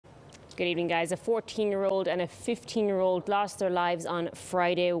Good evening, guys. A 14-year-old and a 15-year-old lost their lives on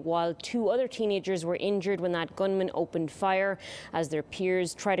Friday, while two other teenagers were injured when that gunman opened fire. As their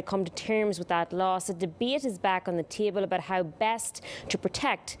peers try to come to terms with that loss, a debate is back on the table about how best to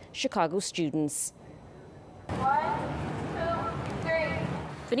protect Chicago students. 1, 2, 3.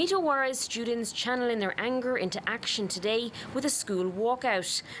 Benito Juarez students channeling their anger into action today with a school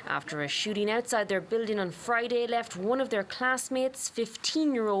walkout after a shooting outside their building on Friday left one of their classmates,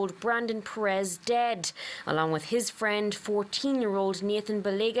 15-year-old Brandon Perez, dead, along with his friend, 14-year-old Nathan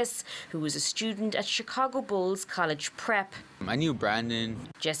Balegas, who was a student at Chicago Bulls College Prep. I knew Brandon.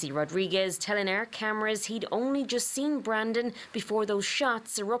 Jesse Rodriguez telling our cameras he'd only just seen Brandon before those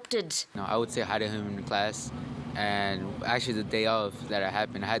shots erupted. I would say hi to him in class, and actually the day of that it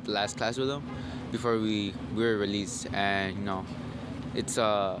happened, I had the last class with him before we were released, and it's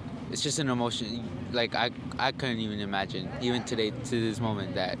just an emotion. Like I couldn't even imagine, even today to this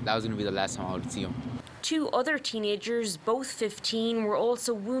moment, that was gonna be the last time I would see him. Two other teenagers, both 15, were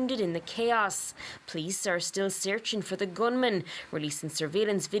also wounded in the chaos. Police are still searching for the gunman, releasing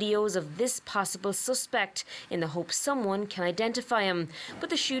surveillance videos of this possible suspect in the hope someone can identify him. But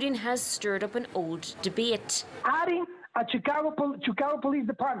the shooting has stirred up an old debate. Adding a Chicago Police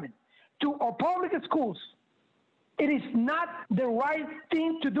Department to our public schools, it is not the right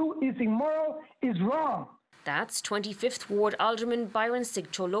thing to do. It's immoral, it's wrong. That's 25th Ward Alderman Byron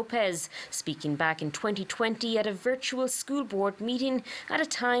Sigcho Lopez speaking back in 2020 at a virtual school board meeting at a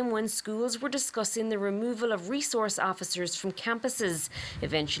time when schools were discussing the removal of resource officers from campuses,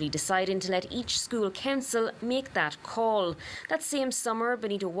 eventually deciding to let each school council make that call. That same summer,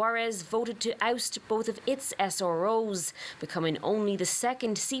 Benito Juarez voted to oust both of its SROs, becoming only the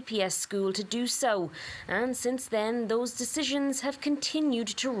second CPS school to do so. And since then, those decisions have continued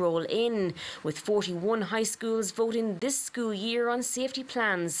to roll in, with 41 high schools voting this school year on safety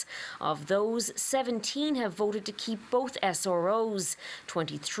plans. Of those, 17 have voted to keep both SROs,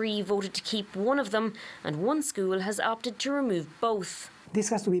 23 voted to keep one of them, and one school has opted to remove both. This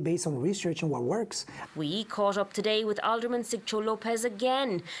has to be based on research and what works. We caught up today with Alderman Sigcho Lopez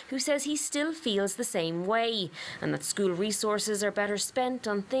again, who says he still feels the same way, and that school resources are better spent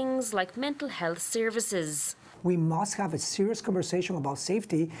on things like mental health services. We must have a serious conversation about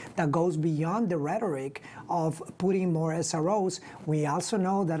safety that goes beyond the rhetoric of putting more SROs. We also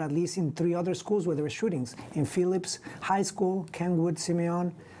know that at least in 3 other schools where there were shootings, in Phillips High School, Kenwood,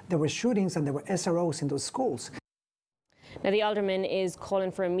 Simeon, there were shootings and there were SROs in those schools. Now, the alderman is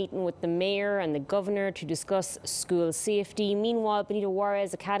calling for a meeting with the mayor and the governor to discuss school safety. Meanwhile, Benito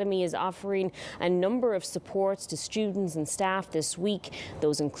Juarez Academy is offering a number of supports to students and staff this week.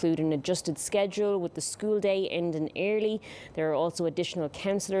 Those include an adjusted schedule with the school day ending early. There are also additional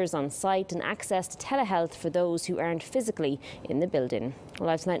counsellors on site and access to telehealth for those who aren't physically in the building.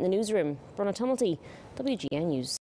 Live tonight in the newsroom, Bronagh Tumulty, WGN News.